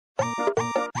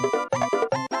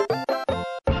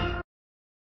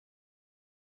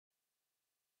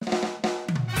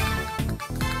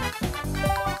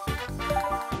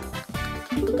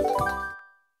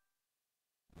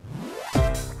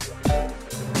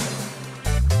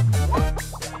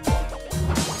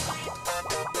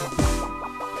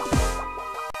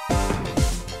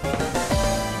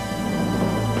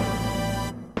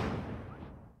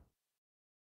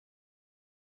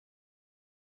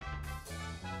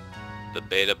The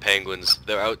beta penguins,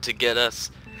 they're out to get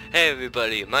us. Hey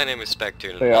everybody, my name is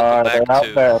Spectre and They welcome are, back they're out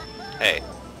to... there. Hey,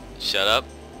 shut up.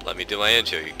 Let me do my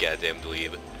intro, you goddamn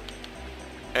dweeb.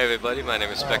 Hey everybody, my name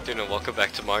is Spectre and welcome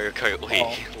back to Mario Kart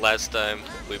Wii. Last time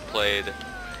we played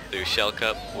through Shell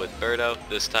Cup with Birdo.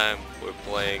 This time we're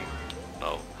playing...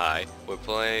 Oh, hi. We're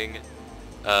playing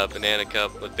Banana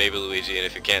Cup with Baby Luigi, and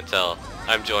if you can't tell,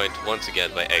 I'm joined once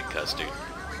again by Egg Custard.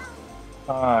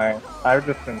 Hi, I've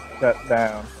just been shut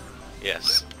down.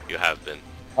 Yes, you have been.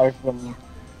 I've been...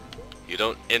 You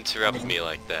don't interrupt me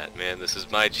like that, man. This is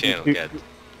my channel, Did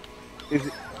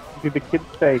the kids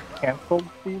say canceled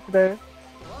to you today?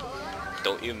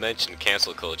 Don't you mention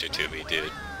cancel culture to me,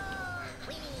 dude.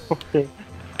 Okay.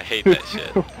 I hate that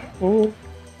shit. Oh,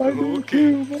 I do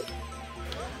too.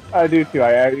 I do too.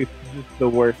 It's just the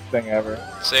worst thing ever.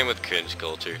 Same with cringe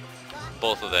culture.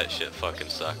 Both of that shit fucking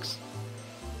sucks.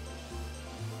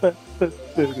 This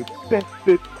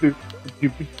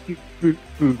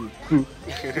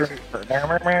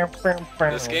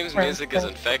game's music is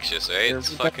infectious, right?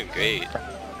 It's fucking great.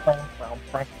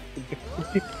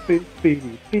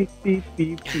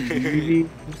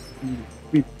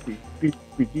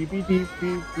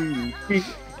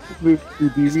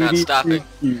 He's not stopping.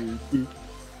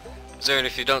 Zern,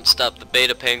 if you don't stop, the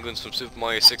beta penguins from Super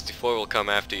Mario 64 will come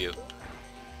after you.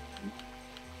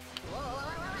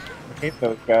 I hate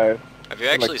those guys. Have you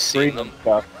actually seen them?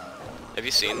 Stuff. Have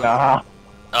you seen them? Nah.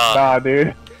 Nah,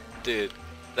 dude. Dude,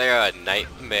 they are a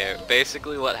nightmare.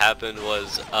 Basically what happened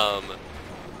was,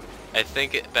 I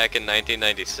think back in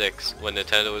 1996, when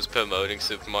Nintendo was promoting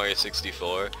Super Mario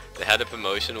 64, they had a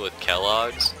promotion with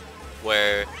Kellogg's,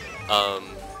 where,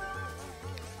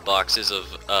 boxes of,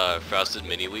 Frosted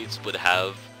Mini-Wheats would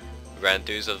have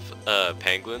renders of,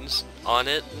 penguins on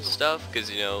it and stuff, because,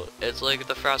 you know, it's like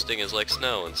the frosting is like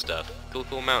snow and stuff.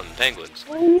 Cool mountain penguins.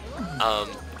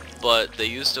 But they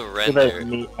used a render...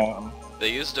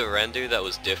 They used a render that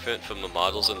was different from the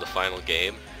models in the final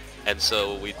game, and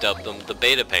so we dubbed them the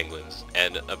beta penguins,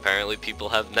 and apparently people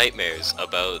have nightmares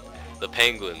about the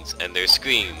penguins and their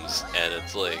screams, and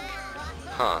it's like,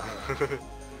 huh.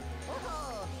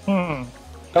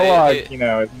 Kellogg, you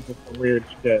know, is just weird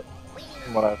shit,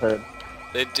 from what I've heard.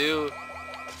 They do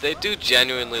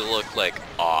genuinely look like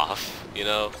off, you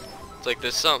know? It's like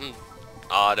there's something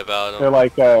odd about them. They're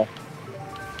like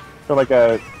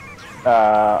a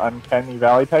Uncanny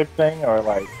Valley type thing, or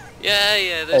like...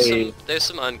 Yeah, there's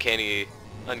some uncanny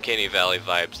valley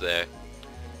vibes there.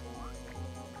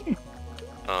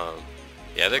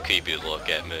 Yeah, they're creepy to look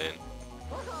at, man.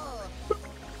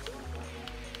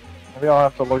 Maybe I'll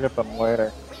have to look at them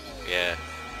later. Yeah.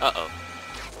 Uh-oh.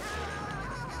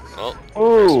 Well,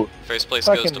 ooh, first place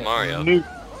goes to Mario. Nuke.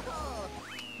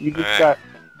 You just got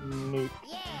nuked.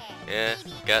 Yeah,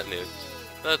 got nuked.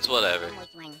 That's whatever.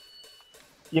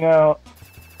 You know,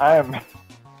 I am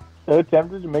so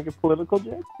tempted to make a political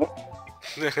joke.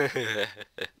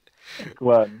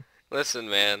 One. Listen,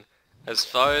 man. As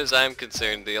far as I'm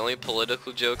concerned, the only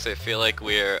political jokes I feel like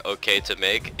we're okay to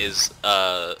make is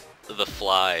the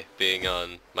fly being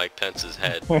on Mike Pence's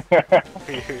head.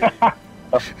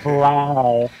 The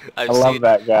fly. I love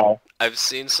that guy. I've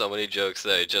seen so many jokes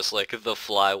that are just like the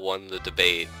fly won the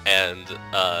debate, and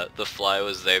the fly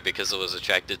was there because it was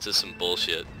attracted to some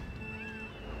bullshit.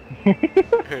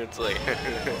 It's like...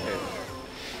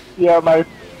 Yeah, my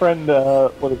friend,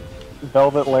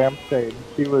 Velvet Lampshade,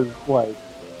 she was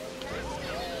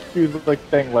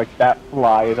saying like, that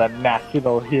fly is a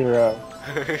national hero.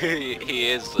 He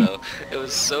is, though. It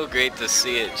was so great to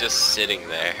see it just sitting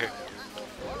there.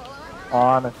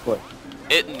 Honestly.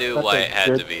 It knew why it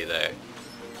had to be there.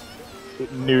 It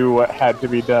knew what had to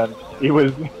be done. It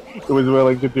was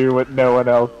willing to do what no one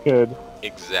else could.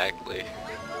 Exactly.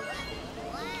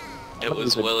 It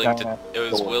was willing to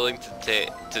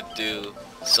do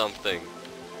something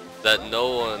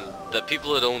that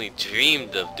people had only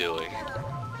dreamed of doing.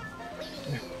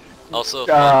 Also,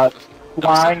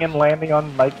 flying and landing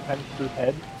on Mike Pence's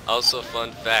head. Also,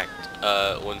 fun fact: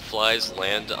 when flies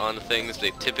land on things, they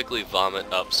typically vomit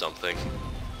up something.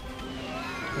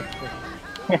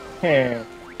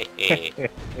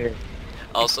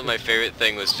 Also, my favorite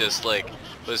thing was just like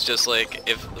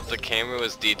if the camera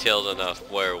was detailed enough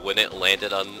where when it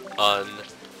landed on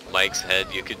Mike's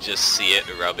head, you could just see it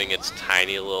rubbing its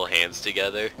tiny little hands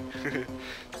together.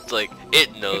 It's like,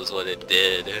 it knows what it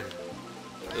did. It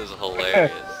was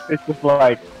hilarious. It's just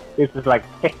like like,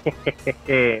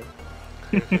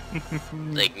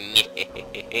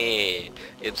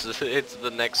 it's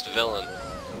the next villain.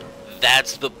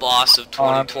 That's the boss of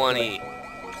 2020.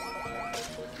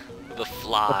 The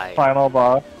Fly. The final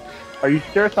boss. Are you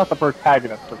sure it's not the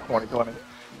protagonist of 2020?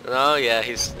 Oh yeah,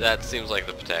 that seems like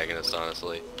the protagonist,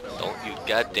 honestly. Don't you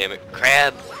goddamn it,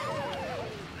 crab!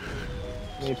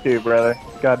 Me too, brother.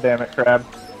 God damn it, crab.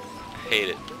 Hate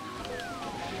it.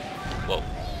 Whoa.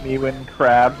 Me win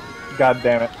crab. God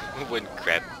damn it. Win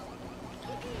crab.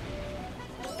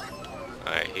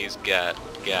 Alright, he's got.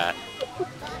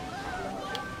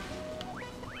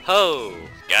 Ho!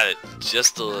 Got it.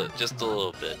 Just a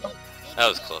little bit. That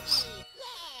was close.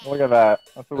 Look at that.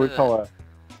 That's what we call a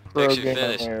pro Actually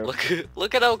gamer finished. move.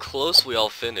 Look at how close we all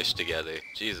finished together.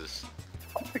 Jesus.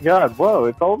 Oh my god, whoa,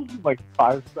 it's all like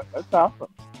 5 seconds. That's awesome.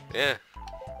 Yeah.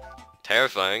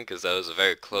 Terrifying, because that was a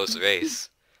very close race.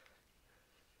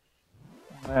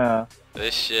 Yeah.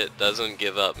 This shit doesn't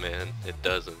give up, man. It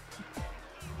doesn't.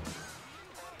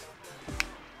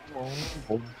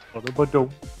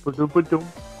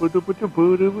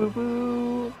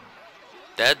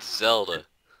 That's Zelda.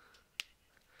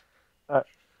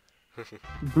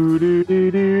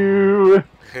 Boo-doo-doo-doo.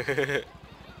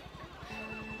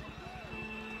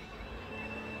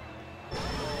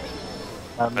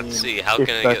 Let's see, how if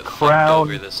can I the get fucked crown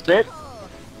over this time? fits,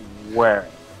 wear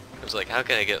it. I was like, how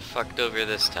can I get fucked over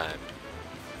this time?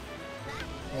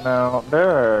 You know,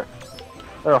 there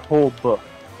are whole books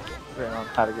written on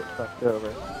how to get fucked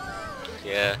over.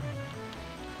 Yeah.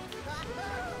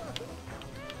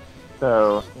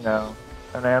 So, you know,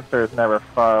 an answer is never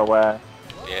far away.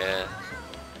 Yeah.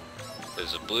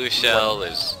 There's a blue shell,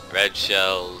 there's red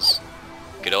shells.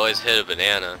 You could always hit a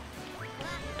banana.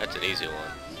 That's an easy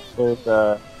one.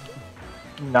 There's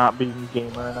not being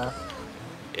gamer enough.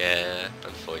 Yeah,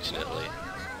 unfortunately.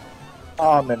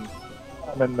 I'm in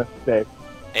mistake.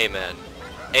 Amen.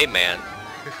 Amen.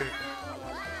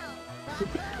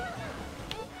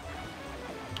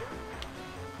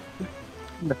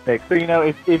 Mistake. So, you know,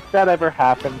 if that ever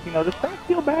happens, you know, just don't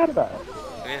feel bad about it.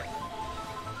 Yeah.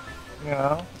 You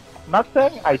know? I'm not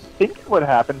saying I think it would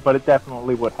happen, but it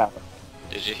definitely would happen.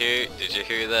 Did you hear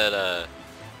that,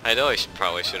 I know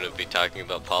probably shouldn't be talking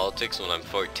about politics when I'm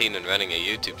 14 and running a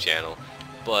YouTube channel,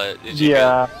 but did you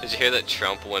hear that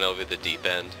Trump went over the deep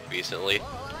end recently?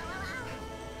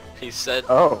 He said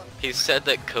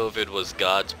that COVID was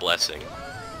God's blessing.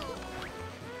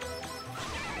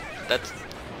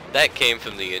 That came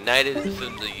from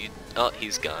oh,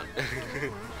 he's gone.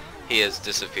 He has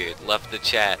disappeared. Left the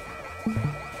chat.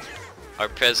 Our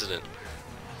president.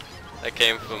 That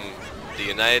came from the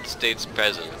United States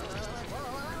president.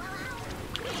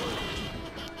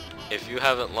 If you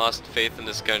haven't lost faith in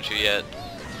this country yet,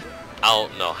 I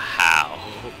don't know how.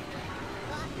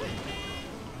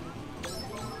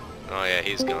 Oh yeah,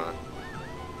 he's gone.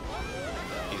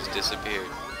 He's disappeared.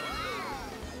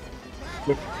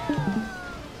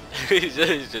 he's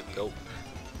just nope.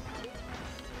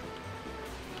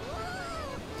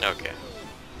 Okay.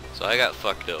 So I got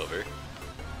fucked over.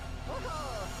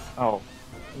 Oh.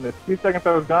 In the 2 seconds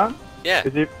I was gone? Yeah.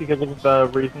 Is it because of the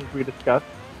reasons we discussed?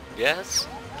 Yes.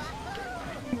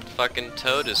 Fucking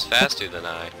Toad is faster than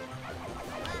I.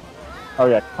 Oh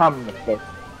yeah, common mistake.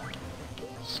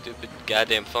 Stupid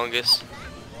goddamn fungus.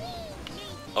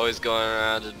 Always going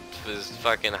around with his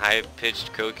fucking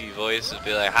high-pitched croaky voice and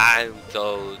be like, "Hi, I'm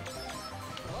Toad."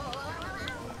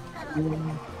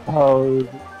 Toad.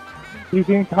 You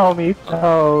can call me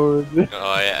Toad.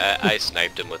 Oh yeah, I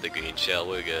sniped him with a green shell.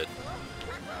 We're good.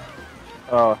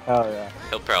 Oh hell yeah.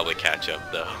 He'll probably catch up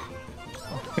though.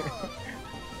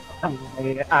 I'm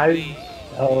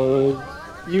Toad.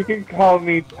 You can call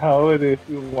me Toad if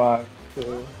you want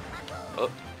to.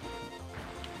 Oh.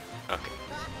 Okay.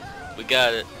 We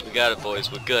got it,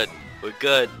 boys. We're good. We're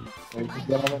good. Ladies and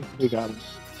gentlemen, we got it.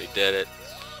 We did it.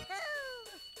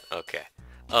 Okay.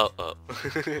 Oh.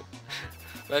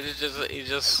 You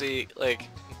just see, like,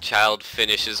 child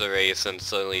finishes a race and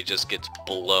suddenly just gets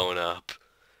blown up.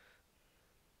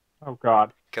 Oh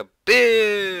god.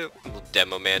 Kabam!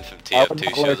 Demo man from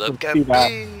TF2 shows up.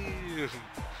 Kabam!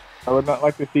 I would not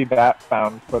like to see that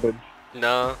found footage.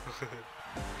 No.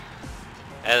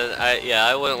 And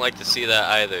I wouldn't like to see that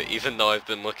either, even though I've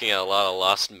been looking at a lot of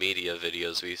lost media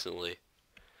videos recently.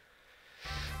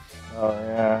 Oh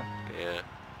yeah. Yeah.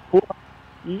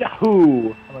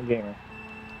 Yahoo! I'm a gamer.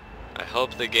 I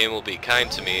hope the game will be kind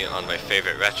to me on my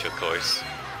favorite retro course.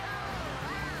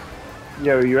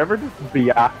 Yo, you ever just be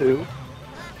Yahoo?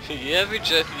 you ever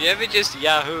just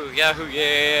Yahoo,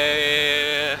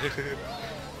 yeah.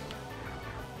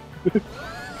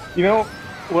 You know,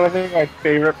 what I think my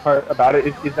favorite part about it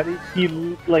is that he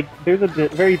like, there's a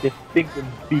very distinctive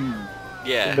B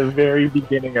in the very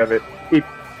beginning of it.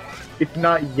 It's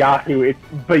not Yahoo, it's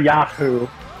Bayahoo.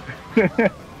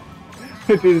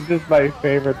 Which is just my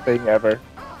favorite thing ever.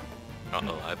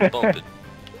 Uh-oh, I bumped it.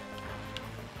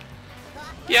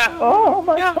 Yeah. Oh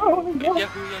my Yeah. god.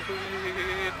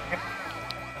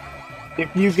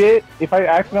 Yahoo! If I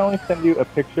accidentally send you a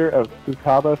picture of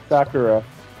Futaba Sakura,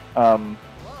 that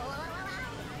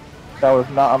was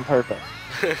not on purpose.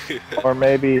 Or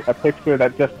maybe a picture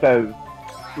that just says,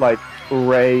 like,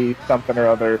 Ray something or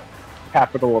other,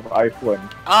 capital of Iceland.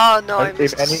 Oh no, I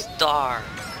missed if any, a star.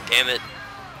 Damn it.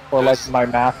 or like my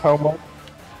math homework.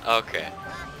 Okay.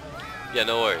 Yeah,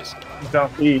 no worries.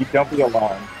 Don't be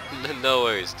alarmed. No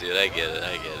worries, dude. I get it.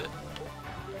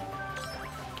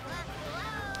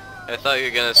 I thought you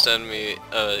were gonna send me.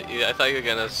 I thought you were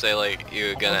gonna say like you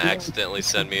were gonna accidentally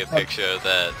send me a picture of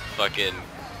that fucking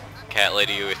cat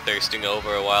lady you were thirsting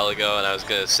over a while ago, and I was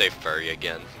gonna say furry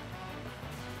again.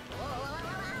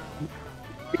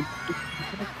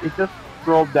 It just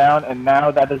scrolled down, and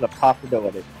now that is a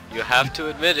possibility. You have to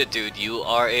admit it, dude. You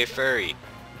are a furry.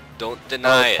 Don't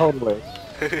deny it. Totally.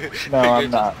 No,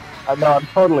 I'm not. No, I'm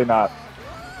totally not.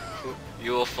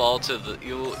 You will fall to the.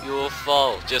 You will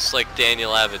fall just like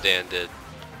Daniel Avidan did.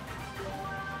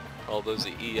 All those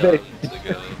eons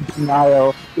ago.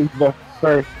 Denial is the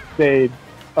first stage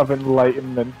of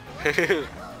enlightenment.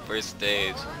 First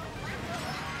stage.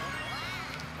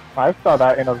 I saw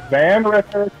that in a Van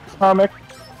Ripper comic.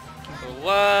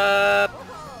 What?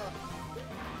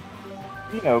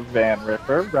 You know Van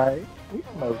Ripper, right? We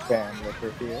know Van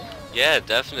Ripper here. Yeah,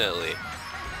 definitely.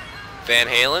 Van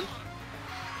Halen?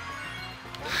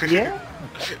 Yeah.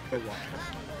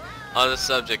 On the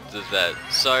subject of that,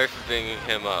 sorry for bringing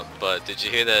him up, but did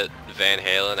you hear that Van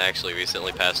Halen actually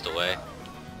recently passed away?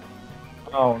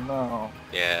 Oh no.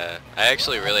 Yeah, I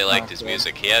actually really liked his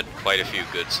music. He had quite a few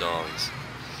good songs.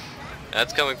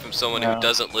 That's coming from someone who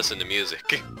doesn't listen to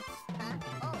music.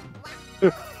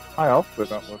 I also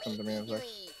don't listen to music.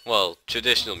 Well,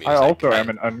 traditional music. I also am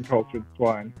an uncultured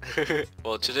swine.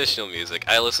 Well, traditional music.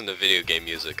 I listen to video game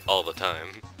music all the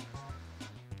time.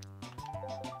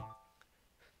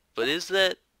 But is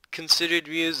that considered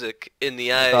music in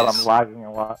the eyes? I thought I'm lagging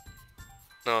a lot.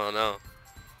 Oh no.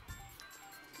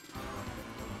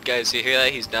 Guys, you hear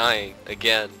that? He's dying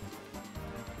again.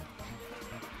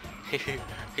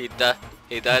 He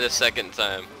died a second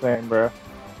time. Same, bro.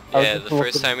 Yeah, the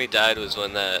first time he died was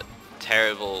when that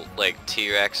terrible, like,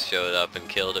 T-Rex showed up and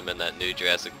killed him in that new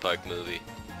Jurassic Park movie.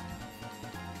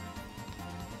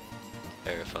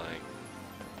 Terrifying.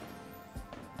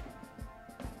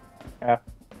 Yeah.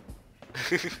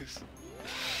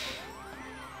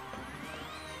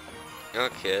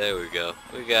 Okay, there we go.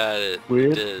 We got it.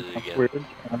 Weird. We did it again. Weird.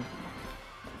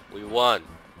 We won.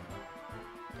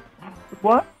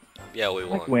 What? Yeah, we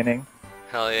won. Like winning.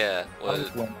 Hell yeah. I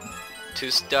like winning.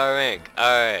 2-star rank.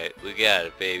 Alright, we got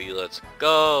it, baby. Let's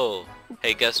go.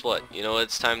 Hey, guess what? You know what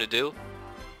it's time to do?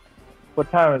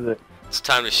 What time is it? It's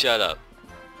time to shut up.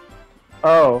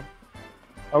 Oh.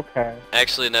 Okay.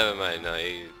 Actually, never mind. No,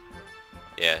 you...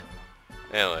 Yeah.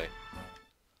 Anyway.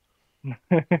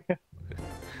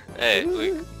 Hey,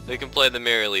 we can play the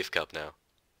Mirror Leaf Cup now.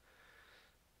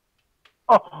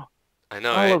 Oh. I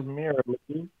know, I right? love Mirror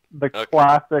Leaf. The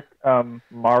classic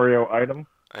Mario item.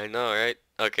 I know, right?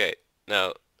 Okay.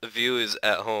 Now, the viewers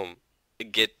at home,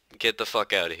 get the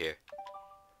fuck out of here.